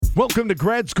Welcome to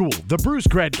Grad School, the Bruce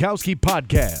Gradkowski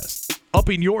podcast.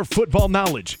 Upping your football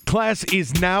knowledge. Class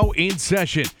is now in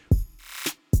session.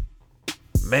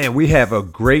 Man, we have a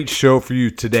great show for you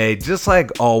today, just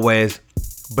like always.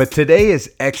 But today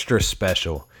is extra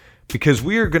special because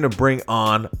we are going to bring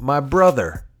on my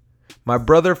brother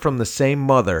from the same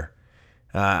mother.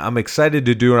 I'm excited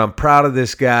to do it. I'm proud of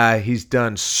this guy. He's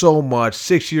done so much.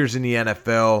 6 years in the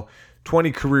NFL,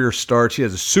 20 career starts. He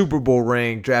has a Super Bowl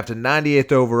ring, drafted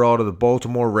 98th overall to the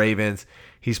Baltimore Ravens.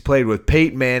 He's played with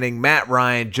Peyton Manning, Matt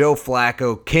Ryan, Joe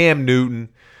Flacco, Cam Newton.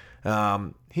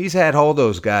 He's had all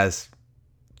those guys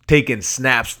taking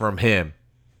snaps from him.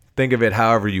 Think of it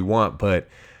however you want, but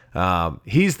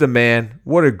he's the man.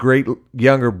 What a great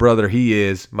younger brother he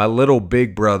is, my little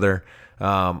big brother.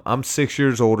 I'm 6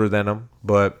 years older than him,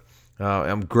 but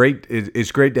I'm great.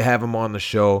 It's great to have him on the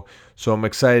show, so I'm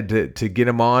excited to get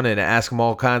him on and ask him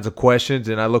all kinds of questions,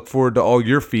 and I look forward to all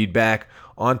your feedback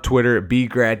on Twitter at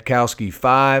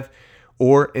bgradkowski5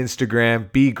 or Instagram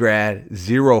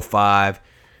bgrad05.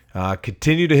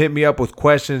 Continue to hit me up with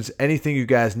questions, anything you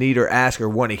guys need or ask or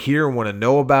want to hear and want to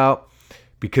know about,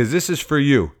 because this is for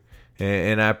you.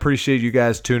 And I appreciate you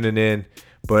guys tuning in.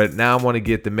 But now I want to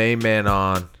get the main man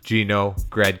on, Gino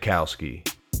Gradkowski.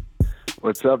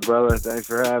 What's up, brother? Thanks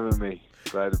for having me.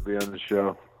 Glad to be on the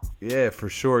show. Yeah, for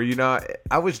sure. You know,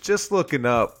 I was just looking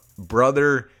up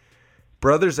brothers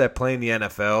that play in the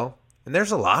NFL, and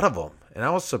there's a lot of them. And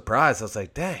I was surprised. I was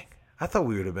like, dang, I thought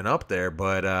we would have been up there.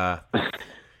 But,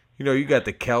 you know, you got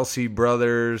the Kelsey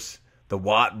brothers, the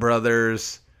Watt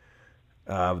brothers,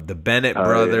 the Bennett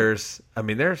brothers. Yeah. I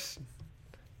mean, there's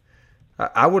 –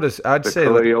 I'd say –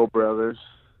 the Khalil brothers.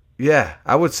 Yeah,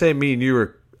 I would say me and you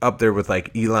were up there with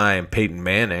like Eli and Peyton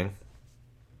Manning.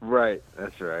 Right,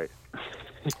 that's right.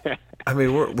 I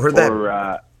mean, we're that –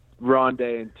 Or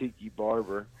Rondé and Tiki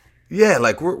Barber. Yeah,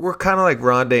 like we're kind of like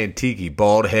Rondé and Tiki,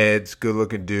 bald heads,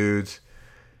 good-looking dudes.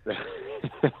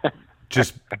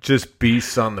 Just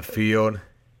beasts on the field.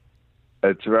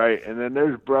 That's right. And then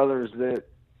there's brothers that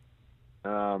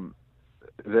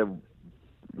that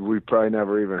we probably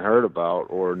never even heard about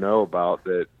or know about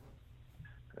that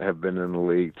have been in the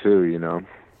league too, you know.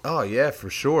 Oh yeah, for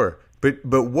sure. But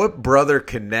what brother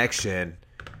connection,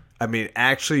 I mean,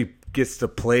 actually gets to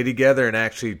play together and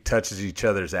actually touches each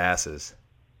other's asses?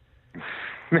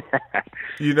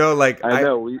 You know, like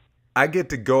I get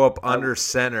to go up under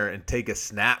center and take a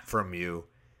snap from you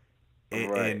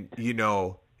and you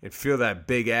know, and feel that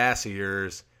big ass of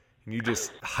yours, and you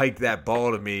just hike that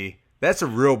ball to me. That's a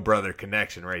real brother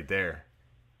connection right there.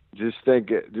 Just think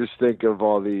of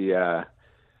all the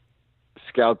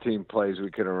scout team plays we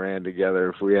could have ran together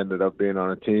if we ended up being on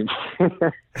a team.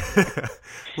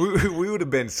 we would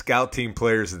have been scout team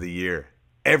players of the year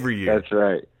every year. That's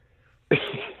right.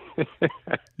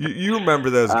 You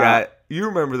remember those guys? You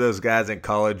remember those guys in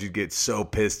college you'd get so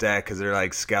pissed at because they're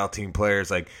like scout team players,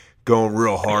 like going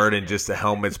real hard in just the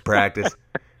helmets practice?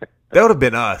 That would have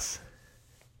been us.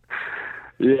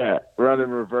 Yeah, running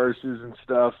reverses and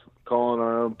stuff, calling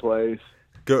our own plays.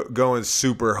 Going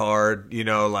super hard, you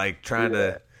know, like trying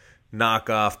to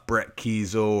knock off Brett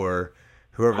Kiesel or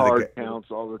whoever. Hard counts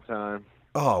all the time.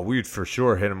 Oh, we'd for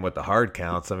sure hit him with the hard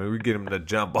counts. I mean, we'd get him to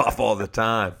jump off all the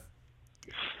time.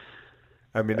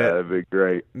 I mean, that'd be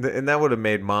great. And that would have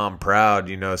made Mom proud,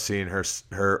 you know, seeing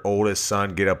her oldest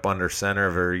son get up under center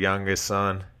of her youngest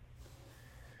son.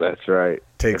 That's right.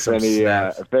 Take some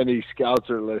snaps. If any scouts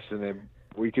are listening,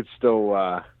 we could still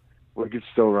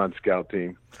run scout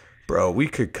team. Bro, we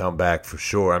could come back for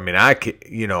sure. I mean, I could,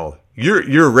 you know,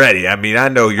 you're ready. I mean, I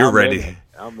know you're ready.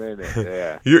 I'm in it.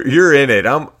 Yeah. You're in it.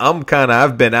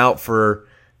 I've been out for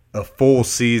a full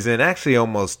season, actually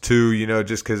almost two, you know,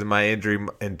 just because of my injury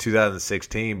in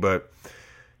 2016. But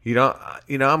you know,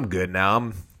 I'm good now.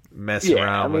 I'm messing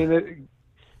around. I mean,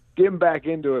 getting back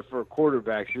into it for a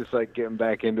quarterback is just like getting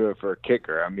back into it for a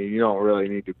kicker. I mean, you don't really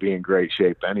need to be in great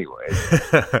shape anyway.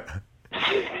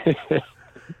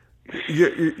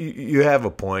 You have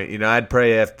a point. You know, I'd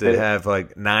probably have to have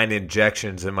like 9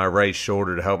 injections in my right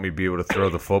shoulder to help me be able to throw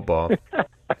the football.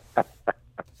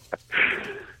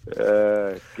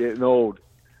 Getting old.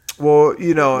 Well,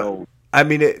 you know, I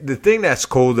mean, the thing that's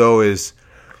cool though is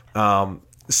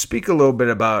speak a little bit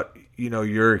about, you know,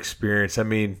 your experience. I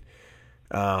mean,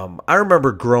 I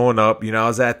remember growing up, you know, I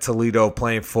was at Toledo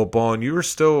playing football, and you were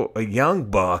still a young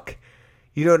buck.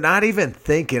 You know, not even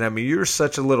thinking. I mean, you were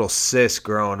such a little sis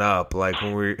growing up, like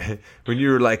when you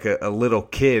were like a little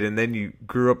kid, and then you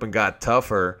grew up and got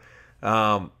tougher.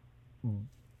 But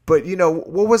you know,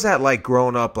 what was that like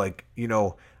growing up? Like, you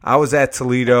know, I was at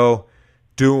Toledo,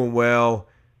 doing well.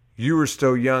 you were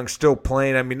still young, still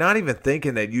playing. I mean, not even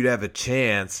thinking that you'd have a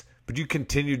chance, but you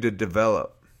continued to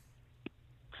develop.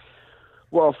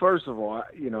 Well, first of all,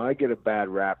 I get a bad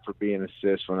rap for being a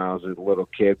sis when I was a little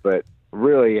kid, but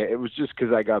really it was just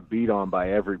because I got beat on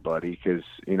by everybody because,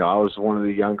 I was one of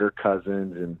the younger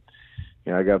cousins, and,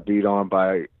 I got beat on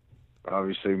by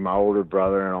obviously my older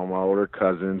brother and all my older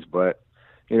cousins, but,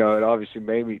 it obviously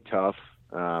made me tough,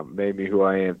 made me who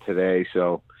I am today.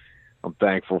 So I'm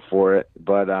thankful for it.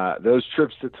 But those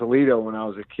trips to Toledo when I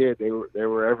was a kid, they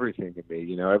were everything to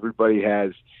me. Everybody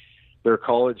has their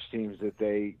college teams that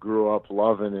they grew up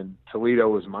loving, and Toledo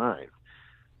was mine.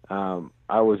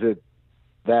 I was at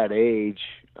that age,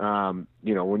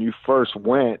 when you first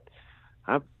went,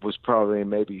 I was probably in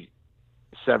maybe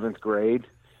seventh grade.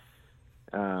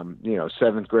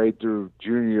 7th grade through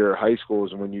junior year of high school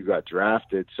is when you got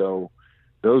drafted. So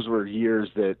those were years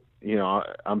that,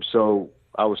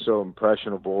 I was so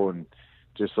impressionable and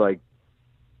just like,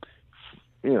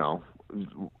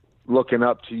 looking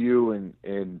up to you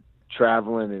and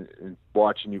traveling and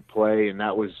watching you play. And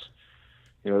that was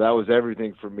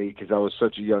everything for me because I was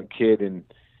such a young kid and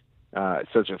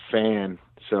such a fan.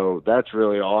 So that's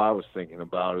really all I was thinking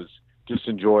about, is just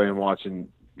enjoying watching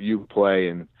you play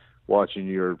and watching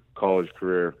your college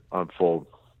career unfold.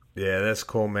 Yeah, that's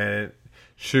cool, man.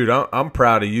 Shoot, I'm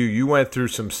proud of you. You went through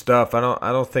some stuff. I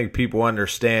don't think people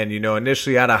understand.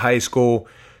 Initially out of high school,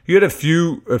 you had a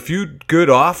few good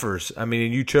offers. I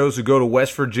mean, you chose to go to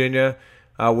West Virginia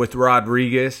with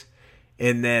Rodriguez,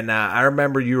 and then I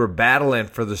remember you were battling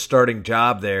for the starting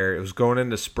job there. It was going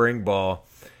into spring ball,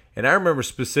 and I remember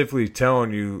specifically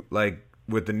telling you, like,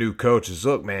 with the new coaches,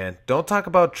 look, man, don't talk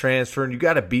about transferring. You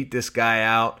got to beat this guy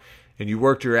out, and you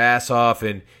worked your ass off,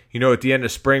 and at the end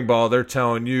of spring ball, they're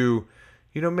telling you,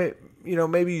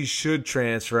 maybe you should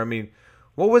transfer. I mean,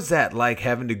 what was that like,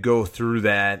 having to go through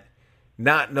that?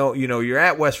 Not know, you're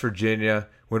at West Virginia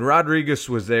when Rodriguez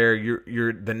was there.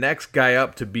 You're the next guy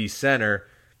up to be center.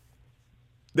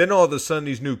 Then all of a sudden,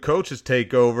 these new coaches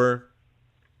take over,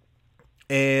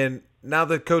 and now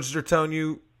the coaches are telling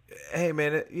you, hey,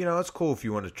 man, it's cool if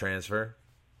you want to transfer.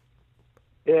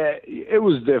 Yeah, it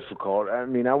was difficult. I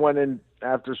mean, I went in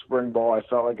after spring ball. I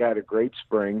felt like I had a great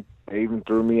spring. They even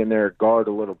threw me in there at guard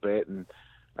a little bit, and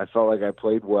I felt like I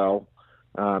played well.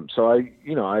 So I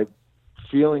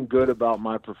feeling good about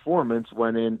my performance,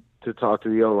 went in to talk to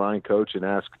the O-line coach and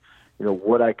ask,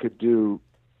 what I could do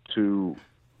to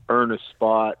earn a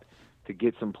spot, to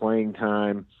get some playing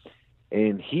time.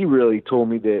 And he really told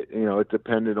me that, it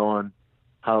depended on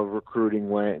how recruiting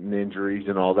went and injuries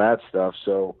and all that stuff.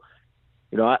 So,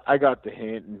 I got the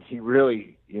hint, and he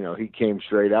really, he came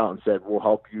straight out and said, we'll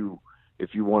help you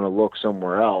if you want to look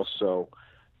somewhere else. So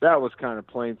that was kind of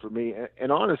plain for me.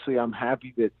 And honestly, I'm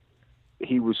happy that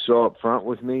he was so upfront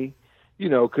with me,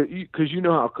 because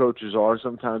how coaches are.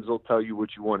 Sometimes they'll tell you what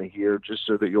you want to hear just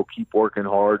so that you'll keep working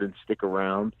hard and stick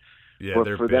around. Yeah,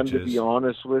 but for them to be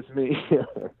honest with me,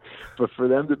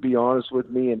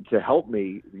 and to help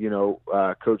me,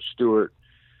 Coach Stewart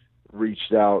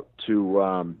reached out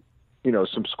to,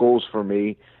 some schools for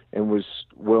me and was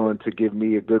willing to give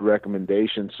me a good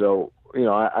recommendation. So,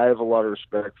 I have a lot of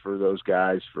respect for those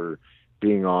guys for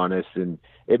being honest, and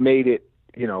it made it,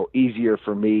 easier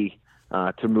for me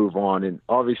to move on. And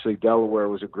obviously Delaware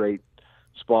was a great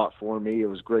spot for me. It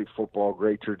was great football,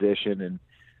 great tradition, and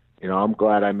I'm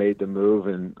glad I made the move,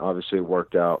 and obviously it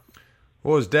worked out.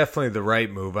 Well, it was definitely the right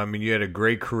move. I mean, you had a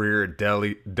great career at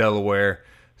Delaware,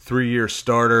 3-year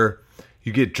starter.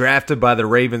 You get drafted by the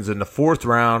Ravens in the 4th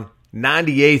round,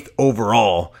 98th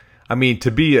overall. I mean,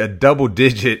 to be a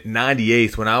double-digit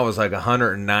 98th when I was like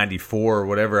 194 or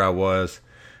whatever I was,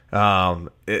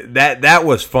 that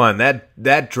was fun.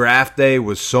 That draft day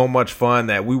was so much fun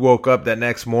that we woke up that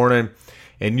next morning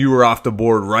and you were off the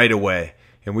board right away.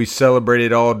 And we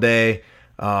celebrated all day.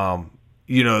 That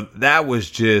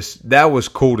was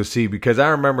cool to see, because I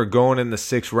remember going in the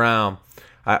 6th round,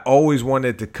 I always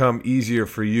wanted to come easier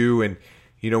for you. And,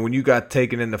 when you got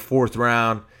taken in the 4th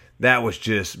round, that was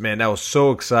just, man, that was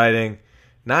so exciting.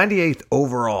 98th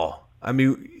overall. I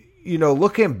mean,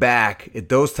 looking back at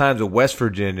those times at West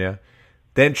Virginia,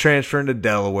 then transferring to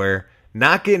Delaware,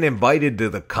 not getting invited to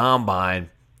the combine,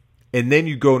 and then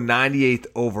you go 98th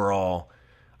overall.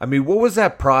 I mean, what was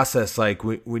that process like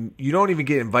when you don't even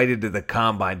get invited to the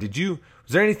combine? Was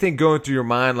there anything going through your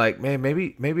mind like, man,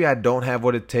 maybe I don't have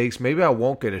what it takes. Maybe I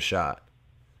won't get a shot?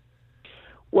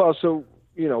 Well, so,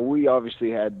 we obviously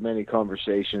had many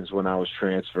conversations when I was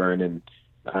transferring, and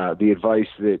the advice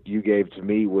that you gave to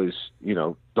me was,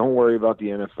 don't worry about the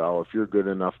NFL. If you're good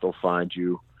enough, they'll find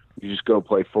you. You just go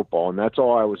play football. And that's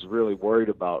all I was really worried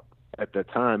about at the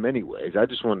time anyways. I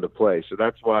just wanted to play. So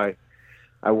that's why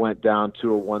I went down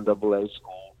to a 1AA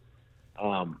school,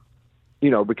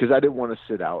 because I didn't want to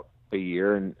sit out a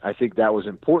year. And I think that was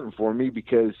important for me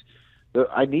because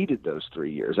I needed those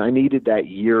 3 years. I needed that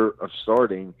year of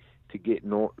starting to get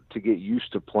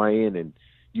used to playing and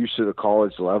used to the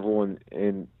college level.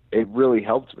 And it really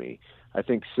helped me. I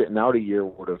think sitting out a year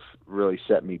would have really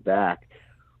set me back.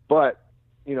 But,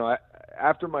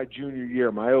 after my junior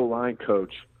year, my O-line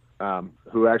coach,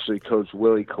 who actually coached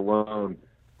Willie Colon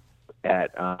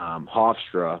at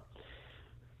Hofstra,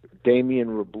 Damian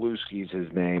Wroblewski is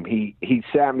his name. He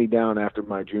sat me down after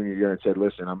my junior year and said,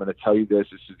 listen, I'm going to tell you this.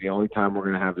 This is the only time we're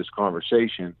going to have this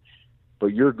conversation.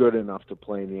 But you're good enough to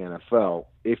play in the NFL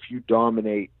if you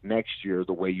dominate next year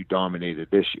the way you dominated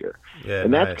this year. Yeah,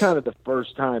 and that's nice. kind of the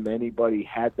first time anybody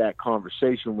had that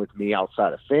conversation with me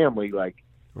outside of family.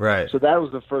 Right. So that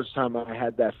was the first time I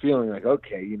had that feeling like,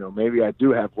 okay, maybe I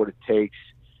do have what it takes.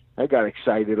 I got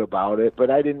excited about it, but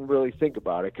I didn't really think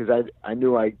about it because I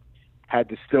knew I had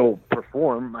to still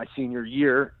perform my senior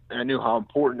year. And I knew how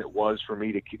important it was for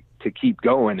me to keep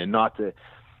going and not to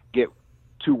get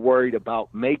too worried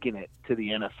about making it to the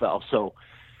NFL. So,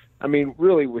 I mean,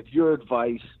 really with your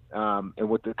advice and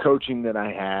with the coaching that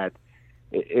I had,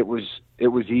 it was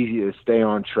easy to stay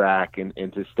on track and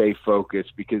to stay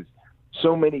focused because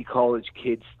so many college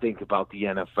kids think about the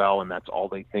NFL and that's all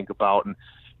they think about. And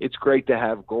it's great to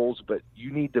have goals, but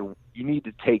you need to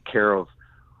take care of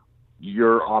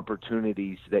your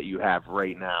opportunities that you have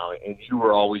right now. And you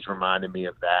were always reminding me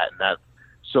of that. And that's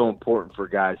so important for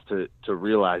guys to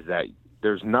realize that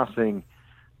there's nothing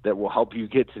that will help you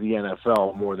get to the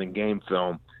NFL more than game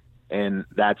film. And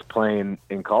that's playing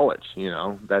in college,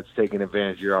 that's taking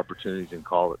advantage of your opportunities in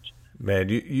college. Man,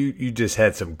 you just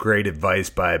had some great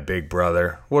advice by a big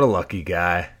brother. What a lucky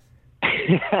guy.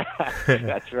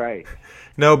 That's right.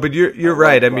 No, but you're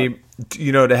right. I mean,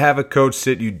 to have a coach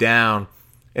sit you down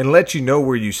and let you know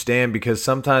where you stand, because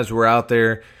sometimes we're out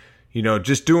there,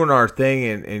 just doing our thing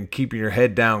and keeping your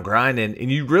head down grinding,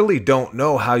 and you really don't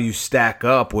know how you stack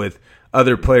up with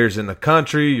other players in the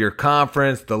country, your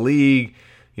conference, the league,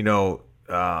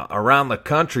 around the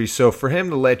country. So for him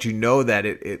to let you know that,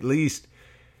 at least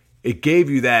it gave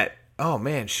you that, oh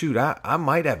man, shoot, I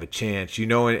might have a chance,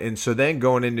 and so then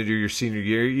going into your senior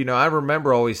year, I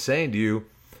remember always saying to you,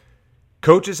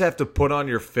 coaches have to put on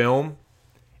your film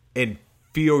and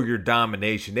feel your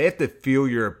domination. They have to feel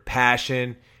your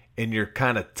passion and your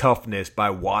kind of toughness by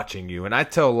watching you. And I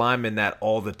tell linemen that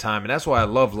all the time, and that's why I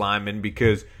love linemen,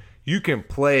 because you can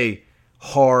play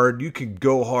hard, you can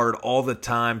go hard all the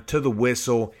time to the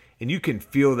whistle, and you can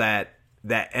feel that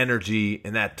energy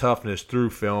and that toughness through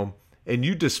film. And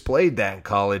you displayed that in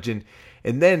college. And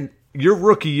then your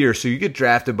rookie year, so you get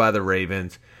drafted by the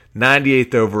Ravens,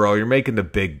 98th overall, you're making the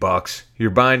big bucks.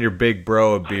 You're buying your big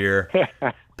bro a beer,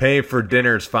 paying for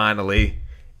dinners finally.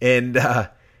 And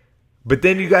but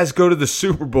then you guys go to the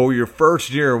Super Bowl your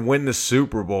first year and win the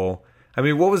Super Bowl. I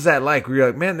mean, what was that like? Were you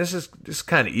like, man, this is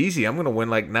kind of easy. I'm going to win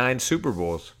like 9 Super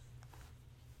Bowls.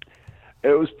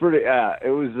 It was pretty.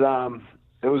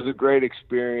 It was a great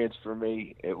experience for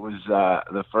me. It was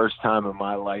the first time in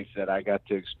my life that I got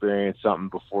to experience something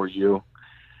before you.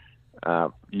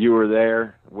 You were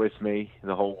there with me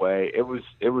the whole way. It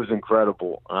was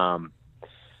incredible.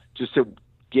 Just to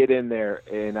get in there,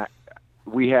 and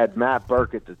we had Matt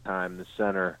Burke at the time, the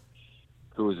center,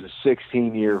 who was a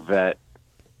 16-year vet.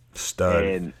 Stud.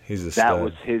 And he's a stud. That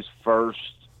was his first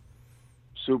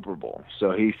Super Bowl.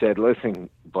 So he said, listen,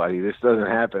 buddy, this doesn't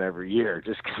happen every year.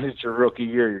 Just because it's your rookie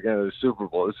year, you're going to the Super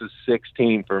Bowl. This is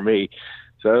 16 for me.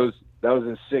 So that was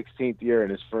his 16th year in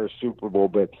his first Super Bowl.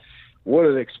 But what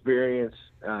an experience.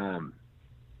 I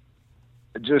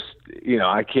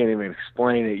can't even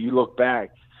explain it.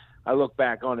 I look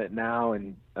back on it now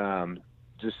and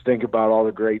just think about all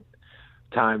the great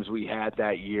times we had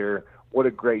that year. What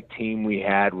a great team we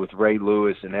had with Ray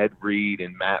Lewis and Ed Reed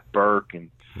and Matt Burke and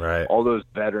right. all those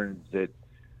veterans that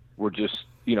were just,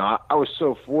 I was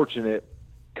so fortunate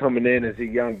coming in as a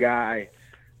young guy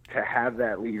to have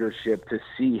that leadership, to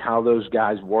see how those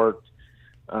guys worked,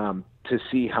 to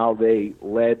see how they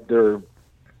led their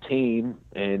team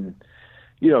and,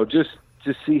 just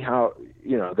to see how,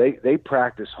 they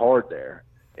practice hard there.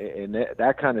 And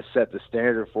that kind of set the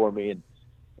standard for me.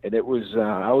 And it was,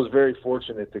 I was very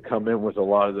fortunate to come in with a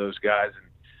lot of those guys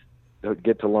and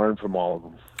get to learn from all of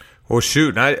them. Well,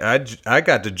 shoot, I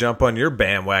got to jump on your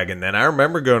bandwagon then. I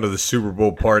remember going to the Super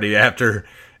Bowl party after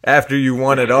you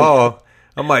won it all.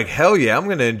 I'm like, hell yeah, I'm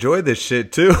going to enjoy this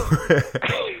shit too.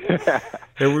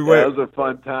 And we went. That was a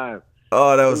fun time.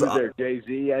 Oh, that was there.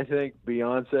 Jay-Z, I think,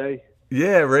 Beyonce.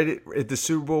 Yeah, right at the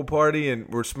Super Bowl party, and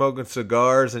we're smoking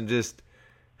cigars and just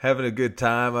having a good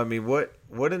time. I mean, what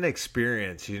an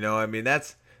experience, you know? I mean,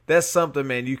 that's something,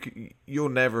 man, you'll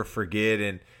never forget.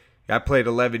 And I played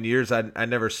 11 years. I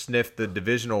never sniffed the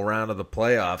divisional round of the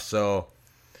playoffs. So,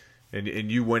 and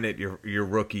you win it your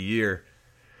rookie year.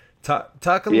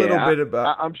 Talk a little bit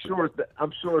about. I'm sure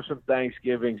some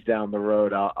Thanksgivings down the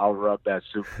road, I'll rub that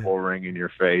Super Bowl ring in your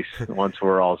face once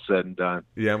we're all said and done.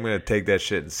 Yeah, I'm gonna take that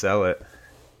shit and sell it.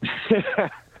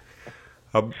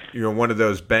 One of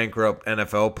those bankrupt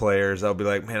NFL players. I'll be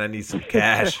like, man, I need some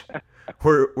cash.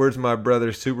 Where's my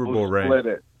brother's Super Bowl ring?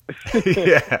 Split it.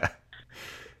 Yeah.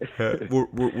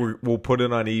 We'll put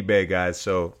it on eBay, guys.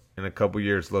 So in a couple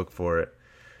years, look for it.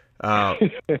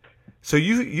 So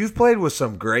you've played with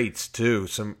some greats too.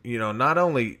 Some, not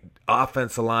only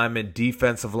offensive linemen,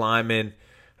 defensive linemen,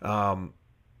 and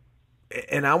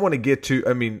I want to get to.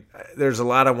 I mean, there's a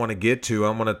lot I want to get to. I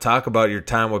want to talk about your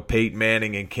time with Peyton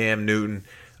Manning and Cam Newton.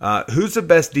 Who's the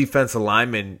best defensive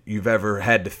lineman you've ever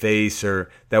had to face,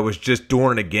 or that was just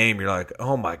during a game? You're like,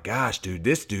 oh my gosh, dude,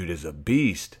 this dude is a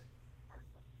beast.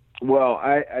 Well,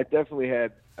 I definitely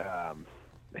had a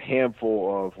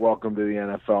handful of welcome to the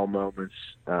NFL moments.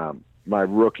 My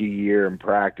rookie year in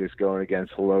practice going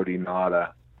against Haloti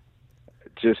Ngata,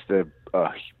 just a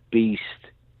beast,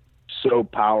 so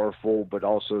powerful but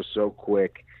also so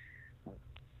quick.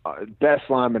 Best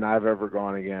lineman I've ever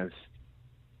gone against,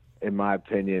 in my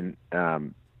opinion.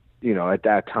 At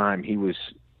that time he was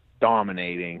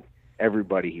dominating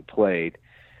everybody he played.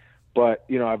 But,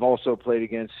 I've also played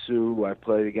against Sue. I've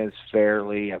played against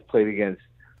Fairley. I've played against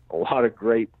a lot of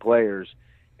great players.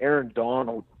 Aaron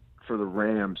Donald for the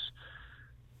Rams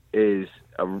is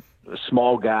a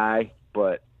small guy,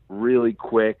 but really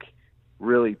quick,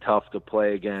 really tough to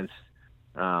play against.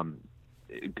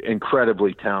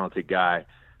 Incredibly talented guy.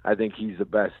 I think he's the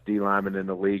best D lineman in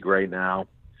the league right now.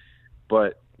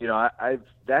 But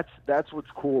that's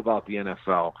what's cool about the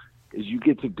NFL is you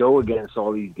get to go against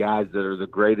all these guys that are the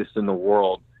greatest in the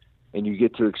world, and you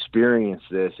get to experience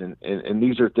this. And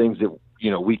these are things that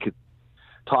we could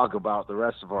talk about the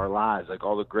rest of our lives, like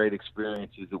all the great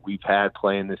experiences that we've had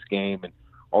playing this game and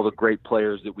all the great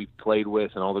players that we've played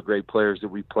with and all the great players that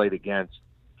we played against.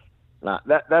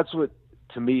 That's what,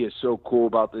 to me, is so cool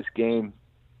about this game.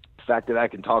 The fact that I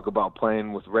can talk about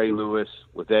playing with Ray Lewis,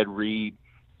 with Ed Reed,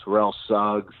 Terrell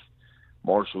Suggs,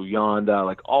 Marshall Yonda,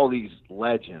 like all these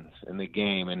legends in the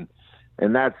game. And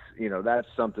that's, that's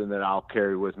something that I'll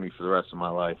carry with me for the rest of my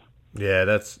life. Yeah,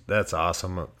 that's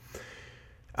awesome.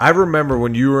 I remember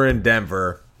when you were in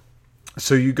Denver,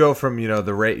 so you go from,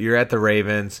 you're at the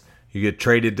Ravens, you get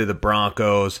traded to the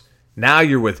Broncos, now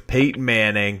you're with Peyton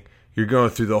Manning, you're going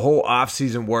through the whole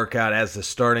offseason workout as the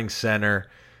starting center.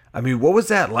 I mean, what was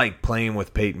that like playing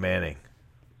with Peyton Manning?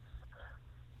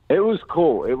 It was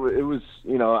cool. It was,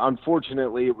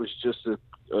 unfortunately it was just a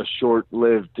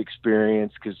short-lived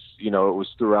experience because, it was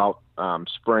throughout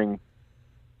spring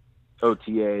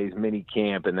OTAs, mini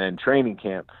camp, and then training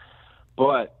camp.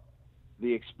 But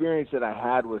the experience that I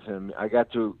had with him, I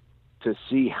got to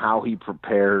see how he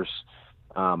prepares,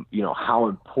 how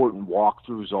important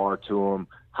walkthroughs are to him,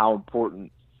 how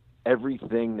important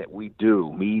everything that we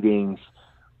do, meetings,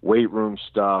 weight room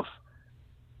stuff,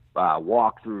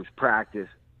 walkthroughs, practice,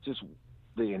 just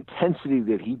the intensity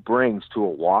that he brings to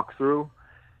a walkthrough.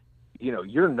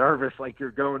 You're nervous like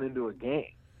you're going into a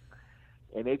game.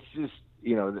 And it's just,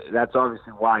 that's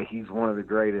obviously why he's one of the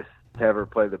greatest to ever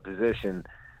play the position,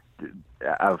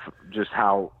 of just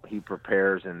how he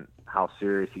prepares and how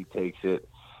serious he takes it.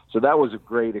 So that was a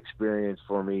great experience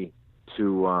for me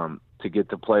to get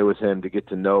to play with him, to get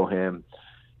to know him.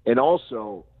 And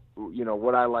also,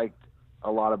 what I liked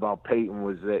a lot about Peyton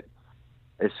was that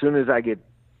as soon as I get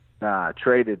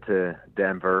traded to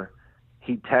Denver,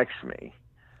 he texts me.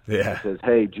 Yeah. He says,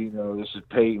 "Hey, Gino, this is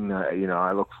Peyton.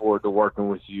 I look forward to working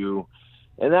with you."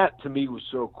 And that to me was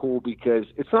so cool because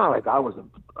it's not like I was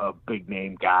a big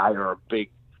name guy or a big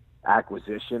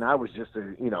acquisition. I was just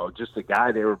a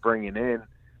guy they were bringing in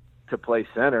to play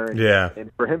center. And,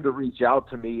 and for him to reach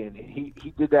out to me, and he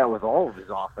did that with all of his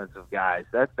offensive guys.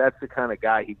 That's the kind of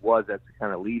guy he was. That's the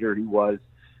kind of leader he was.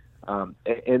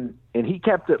 And he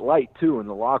kept it light too in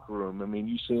the locker room. I mean,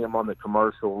 you see him on the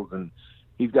commercials, and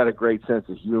he's got a great sense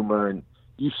of humor, and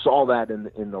you saw that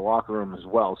in the locker room as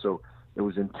well. So it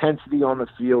was intensity on the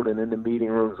field and in the meeting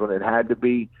rooms when it had to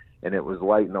be, and it was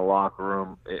light in the locker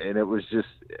room. And it was just,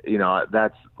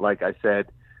 that's, like I said,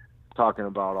 talking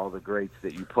about all the greats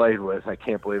that you played with. I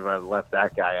can't believe I left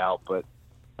that guy out, but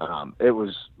it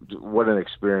was, what an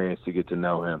experience to get to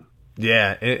know him.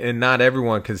 Yeah, and not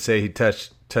everyone can say he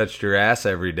touched your ass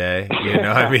every day.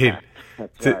 I mean,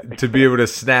 to be able to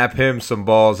snap him some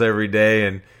balls every day.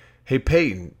 And hey,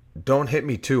 Peyton, don't hit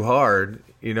me too hard.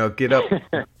 Get up,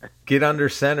 get under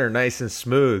center, nice and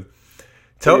smooth.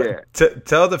 Tell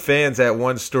the fans that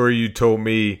one story you told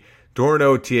me during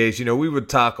OTAs. We would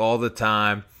talk all the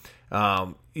time.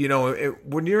 When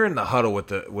you're in the huddle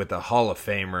with a Hall of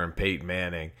Famer and Peyton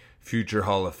Manning, future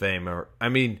Hall of Famer, I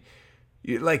mean,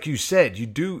 like you said, you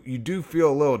do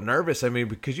feel a little nervous. I mean,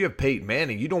 because you have Peyton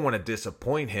Manning, you don't want to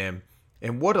disappoint him,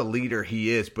 and what a leader he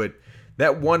is. But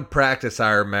that one practice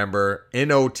I remember in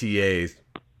OTAs,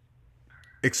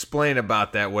 explain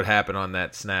about that. What happened on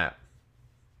that snap?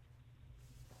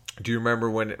 Do you remember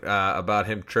when about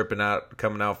him tripping out,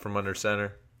 coming out from under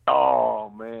center? Oh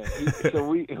man! He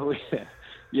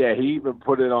even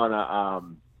put it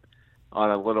on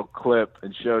a little clip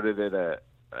and showed it at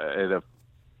a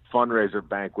fundraiser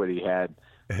banquet he had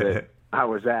that I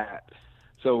was at.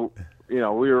 So we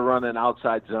were running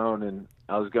outside zone, and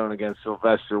I was going against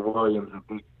Sylvester Williams, a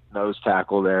big nose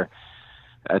tackle there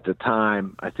at the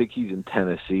time. I think he's in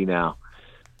Tennessee now.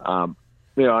 And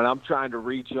I'm trying to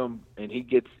reach him, and he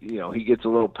gets a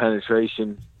little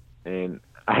penetration, and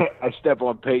I step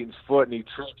on Peyton's foot, and he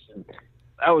trips. And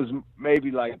that was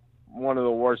maybe like one of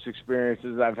the worst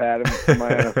experiences I've had in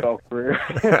my NFL career.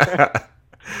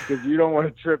 Because you don't want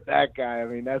to trip that guy. I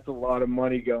mean, that's a lot of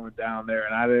money going down there,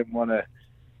 and I didn't want to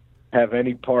have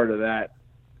any part of that.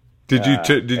 Did you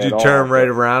turn right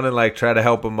around and try to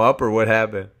help him up, or what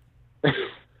happened?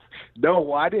 No,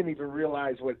 well, I didn't even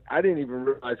realize I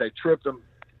tripped him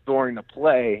during the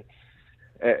play,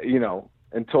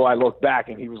 until I looked back,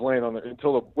 and he was laying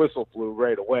until the whistle flew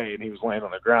right away, and he was laying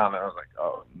on the ground, and I was like,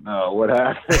 oh no, what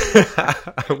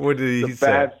happened? What did he say?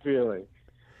 Bad feeling.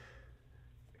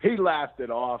 He laughed it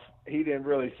off. He didn't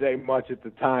really say much at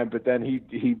the time, but then he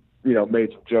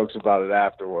made some jokes about it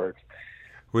afterwards.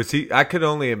 Was he? I could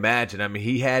only imagine. I mean,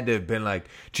 he had to have been like,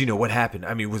 Gino, what happened?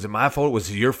 I mean, was it my fault? Was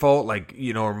it your fault?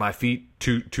 Are my feet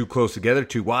too close together,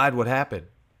 too wide? What happened?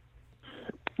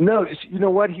 No, you know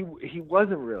what? He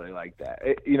wasn't really like that.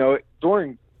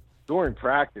 During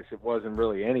practice, it wasn't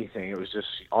really anything. It was just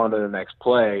on to the next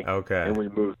play. Okay. And we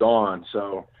moved on.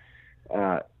 So,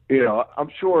 I'm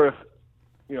sure if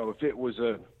it was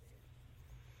a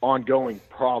ongoing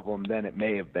problem, then it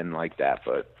may have been like that.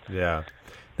 But yeah.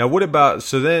 Now, what about,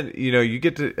 so then, you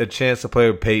get a chance to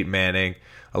play with Peyton Manning,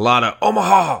 a lot of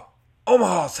Omaha,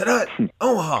 Sadat,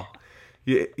 Omaha.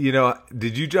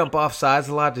 Did you jump off sides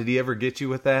a lot? Did he ever get you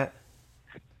with that?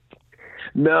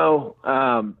 No.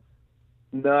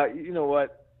 No, you know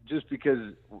what? Just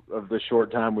because of the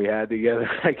short time we had together,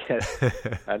 I guess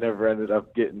I never ended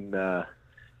up getting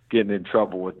in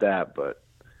trouble with that, but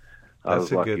I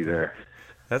was lucky there.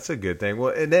 That's a good thing.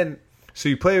 Well, and then, so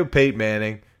you play with Peyton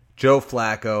Manning, Joe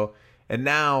Flacco, and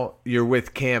now you're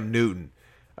with Cam Newton.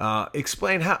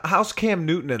 Explain, how's Cam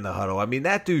Newton in the huddle? I mean,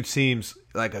 that dude seems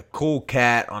like a cool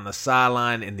cat on the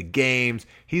sideline in the games.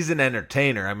 He's an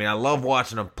entertainer. I mean, I love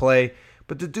watching him play,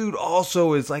 but the dude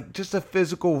also is like just a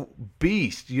physical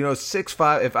beast.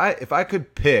 6'5". If I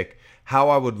could pick how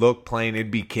I would look playing, it'd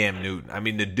be Cam Newton. I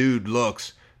mean, the dude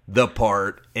looks the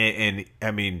part, and I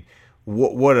mean,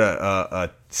 what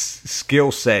a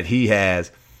skill set he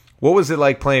has. What was it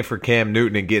like playing for Cam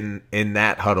Newton and getting in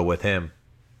that huddle with him?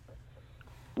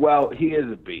 Well, he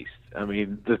is a beast. I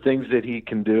mean, the things that he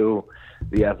can do,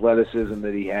 the athleticism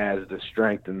that he has, the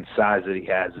strength and size that he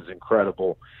has is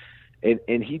incredible.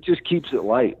 And he just keeps it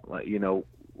light.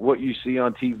 What you see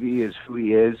on TV is who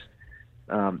he is.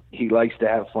 He likes to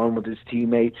have fun with his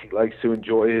teammates. He likes to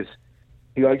enjoy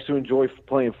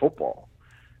playing football.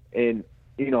 And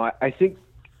I think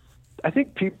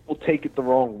people take it the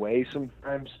wrong way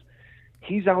sometimes.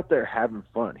 He's out there having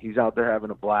fun. He's out there having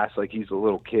a blast like he's a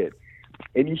little kid.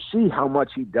 And you see how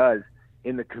much he does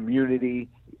in the community.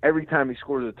 Every time he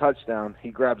scores a touchdown,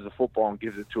 he grabs the football and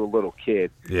gives it to a little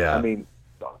kid. Yeah. I mean,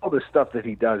 all the stuff that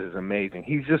he does is amazing.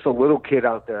 He's just a little kid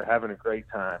out there having a great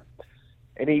time.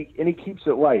 And he keeps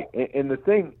it light. And the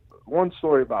thing, one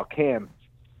story about Cam,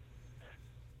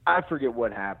 I forget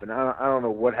what happened. I don't know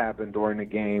what happened during the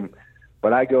game,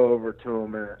 but I go over to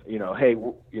him and, hey,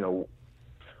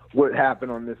 what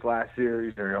happened on this last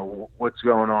series, or what's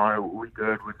going on? Are we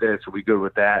good with this? Are we good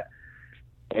with that?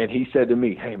 And he said to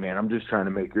me, hey, man, I'm just trying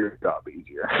to make your job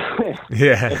easier.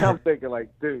 Yeah. And I'm thinking, like,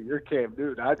 dude, you're Cam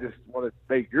Newton. I just want to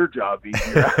make your job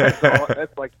easier. So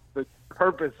that's like the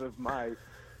purpose of my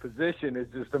position is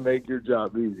just to make your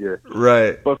job easier.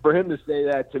 Right. But for him to say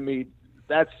that to me,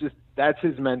 that's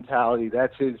his mentality.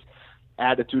 That's his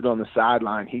attitude on the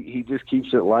sideline. He just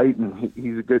keeps it light, and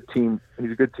he's a good team.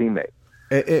 He's a good teammate.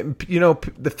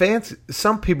 The fans,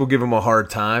 some people give him a hard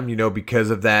time,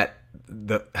 because of that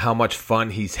how much fun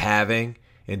he's having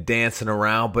and dancing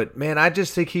around. But, man, I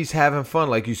just think he's having fun.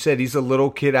 Like you said, he's a little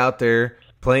kid out there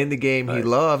playing the game he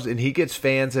loves, and he gets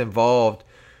fans involved.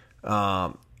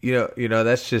 That's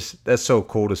so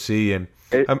cool to see. And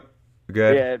go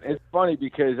ahead. Yeah, it's funny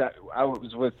because I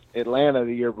was with Atlanta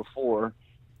the year before,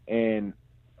 and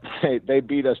they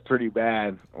beat us pretty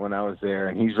bad when I was there,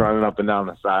 and he's running up and down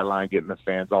the sideline getting the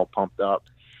fans all pumped up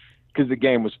because the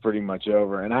game was pretty much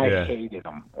over, and I hated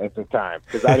him at the time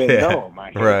because I didn't know him.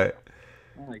 I hated him.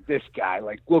 I'm like, this guy,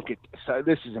 like, look at this.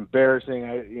 This is embarrassing.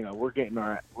 We're getting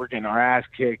our ass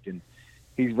kicked, and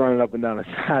he's running up and down the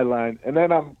sideline, and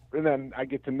then I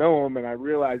get to know him, and I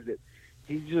realize that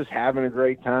he's just having a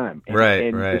great time. And,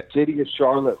 the city of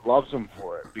Charlotte loves him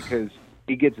for it because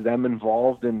he gets them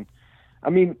involved. And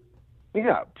I mean,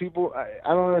 people. I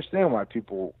don't understand why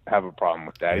people have a problem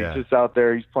with that. Yeah. He's just out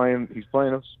there. He's playing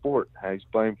a sport. He's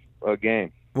playing a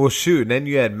game. Well, shoot, and then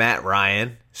you had Matt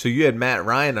Ryan. So you had Matt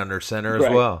Ryan under center as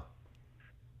well.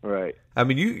 Right. I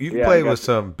mean, you played with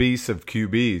some beasts of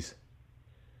QBs.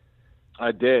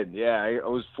 I did. Yeah, I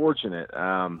was fortunate.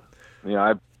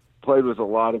 I played with a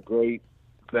lot of great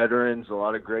veterans, a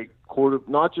lot of great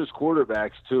not just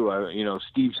quarterbacks too.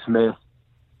 Steve Smith,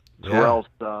 Terrell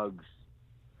Suggs.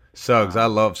 Suggs, I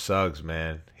love Suggs,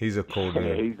 man. He's a cool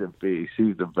dude. He's a beast.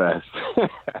 He's the best.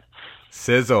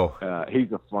 Sizzle.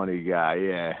 He's a funny guy.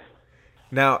 Yeah.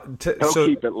 Now, he'll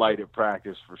keep it light at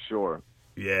practice for sure.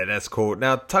 Yeah, that's cool.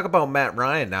 Now, talk about Matt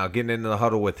Ryan. Now, getting into the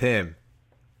huddle with him.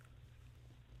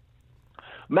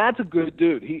 Matt's a good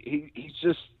dude. He's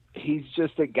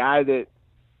just a guy that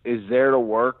is there to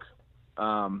work.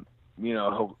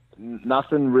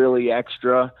 Nothing really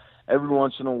extra. Every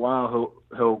once in a while,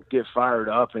 he'll get fired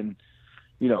up, and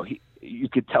you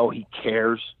could tell he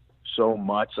cares so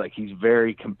much. Like, he's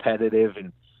very competitive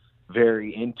and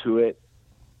very into it.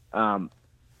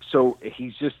 So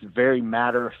he's just very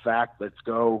matter of fact. Let's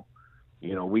go.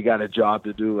 We got a job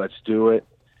to do. Let's do it.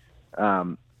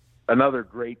 Another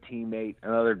great teammate,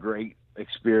 another great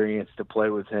experience to play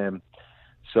with him.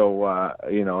 So,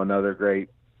 another great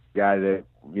guy that,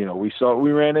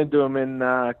 we ran into him in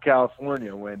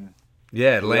California when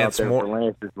Lance Moore.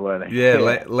 Lance's wedding.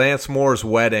 Yeah, Lance Moore's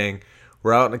wedding.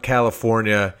 We're out in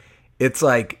California. It's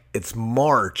like it's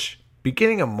March,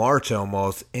 beginning of March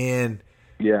almost, and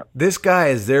this guy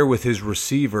is there with his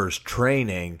receivers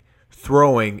training,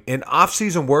 throwing, and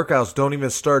off-season workouts don't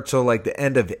even start till like the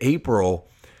end of April.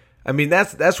 I mean,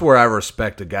 that's where I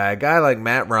respect a guy like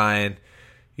Matt Ryan,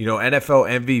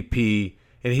 NFL MVP,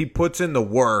 and he puts in the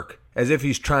work as if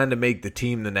he's trying to make the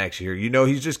team the next year.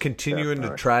 He's just continuing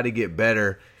to try to get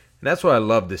better, and that's what I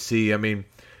love to see. I mean,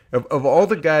 of all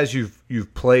the guys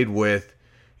you've played with,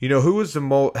 who was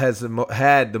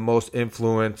had the most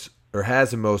influence or has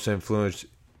the most influence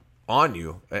on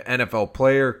you? An NFL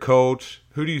player, coach?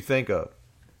 Who do you think of?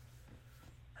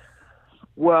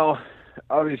 Well,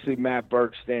 obviously Matt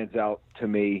Burke stands out to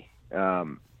me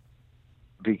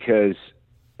because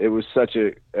it was such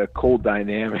a cool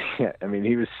dynamic. I mean,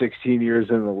 he was 16 years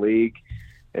in the league,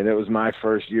 and it was my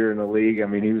first year in the league. I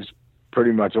mean, he was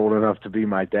pretty much old enough to be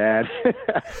my dad.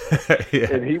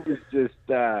 And he was just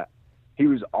he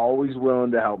was always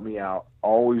willing to help me out,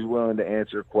 always willing to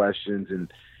answer questions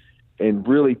and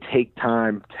really take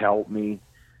time to help me.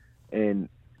 And,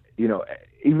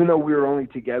 even though we were only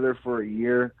together for a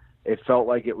year, it felt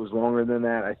like it was longer than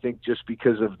that. I think just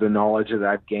because of the knowledge that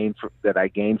I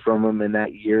gained from him in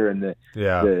that year, and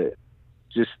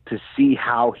just to see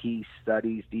how he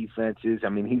studies defenses. I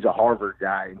mean, he's a Harvard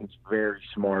guy, and he's very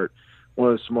smart,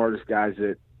 one of the smartest guys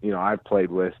that I've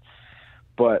played with.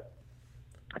 But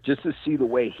just to see the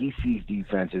way he sees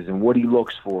defenses and what he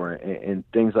looks for and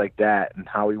things like that, and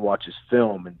how he watches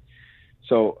film, and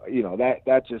so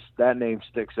that name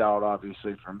sticks out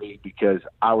obviously for me because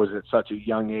I was at such a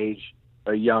young age,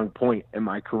 a young point in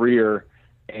my career,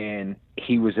 and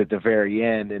he was at the very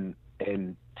end,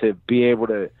 and to be able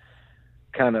to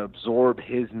kind of absorb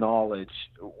his knowledge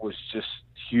was just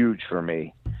huge for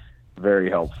me. Very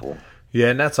helpful. Yeah,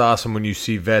 and that's awesome when you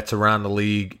see vets around the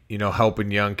league,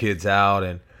 helping young kids out.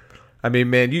 And I mean,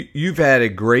 man, you've had a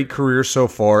great career so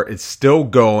far. It's still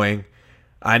going.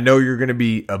 I know you're going to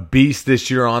be a beast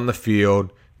this year on the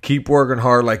field. Keep working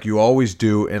hard like you always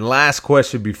do. And last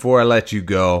question before I let you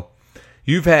go.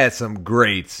 You've had some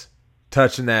greats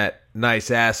touching that nice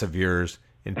ass of yours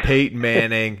in Peyton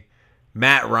Manning,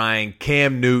 Matt Ryan,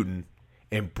 Cam Newton,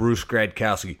 and Bruce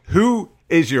Gradkowski. Who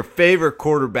is your favorite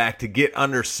quarterback to get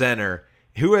under center?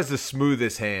 Who has the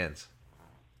smoothest hands?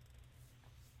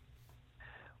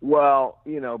 Well,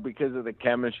 because of the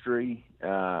chemistry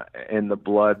and the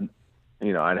blood,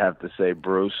 I'd have to say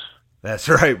Bruce. That's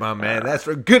right, my man. That's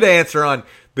a good answer on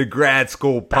the Grad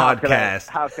School podcast.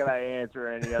 How can I answer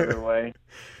any other way?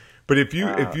 But if you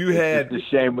had, it's a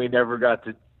shame we never got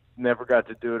to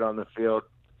do it on the field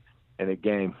in a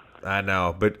game. I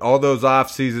know, but all those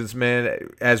off seasons, man,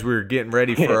 as we were getting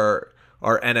ready for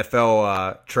our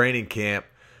NFL training camp,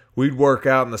 we'd work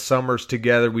out in the summers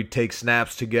together. We'd take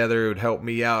snaps together. It would help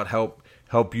me out,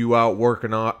 help you out,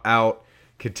 working out,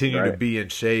 continue to be in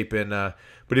shape. And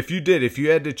but if you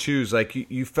had to choose, like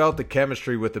you felt the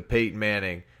chemistry with a Peyton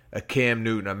Manning, a Cam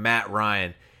Newton, a Matt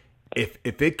Ryan. If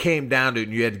it came down to it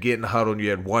and you had to get in the huddle and you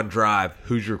had one drive,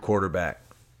 who's your quarterback?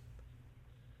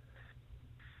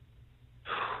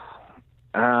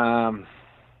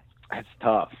 That's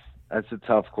tough. That's a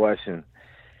tough question.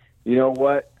 You know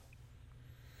what?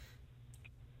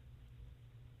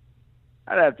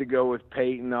 I'd have to go with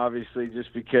Peyton, obviously,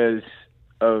 just because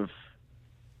of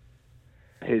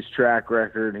his track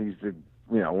record. He's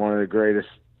one of the greatest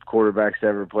quarterbacks to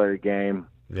ever play the game.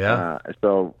 Yeah.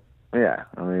 Yeah,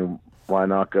 I mean, why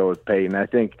not go with Peyton? I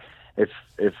think if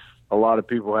a lot of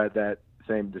people had that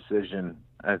same decision,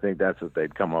 I think that's what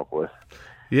they'd come up with.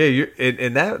 Yeah,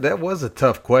 and that was a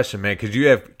tough question, man, because you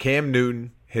have Cam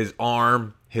Newton, his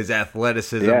arm, his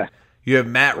athleticism. Yeah. You have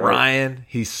Matt Ryan.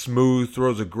 He's smooth,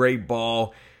 throws a great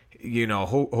ball.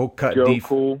 He'll cut deep.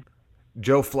 Cool.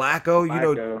 Joe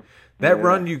Flacco. That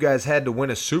run you guys had to win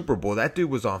a Super Bowl. That dude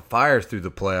was on fire through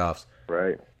the playoffs.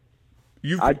 Right.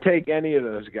 I'd take any of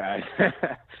those guys.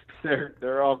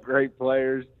 They're all great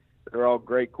players. They're all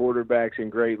great quarterbacks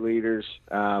and great leaders.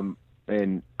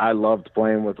 And I loved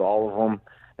playing with all of them.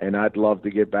 And I'd love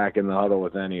to get back in the huddle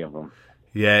with any of them.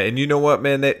 Yeah, and you know what,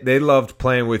 man? They loved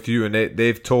playing with you, and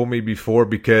they've told me before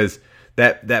because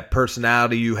that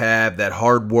personality you have, that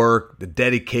hard work, the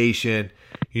dedication,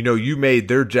 you made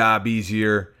their job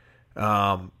easier,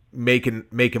 making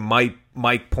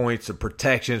Mike points of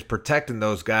protecting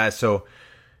those guys. So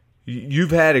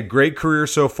you've had a great career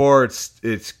so far.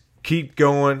 It's keep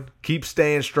going, keep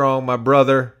staying strong, my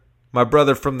brother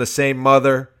from the same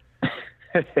mother.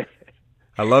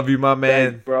 I love you, my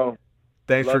man. Thanks, bro.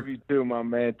 Love you too, my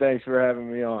man. Thanks for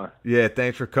having me on. Yeah,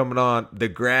 thanks for coming on the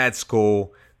Grad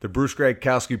School, the Bruce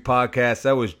Gradkowski podcast.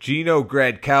 That was Gino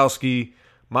Gradkowski,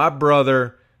 my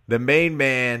brother, the main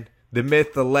man, the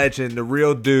myth, the legend, the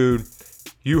real dude.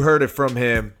 You heard it from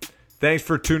him. Thanks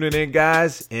for tuning in,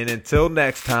 guys. And until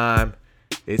next time,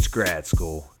 it's Grad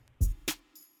School.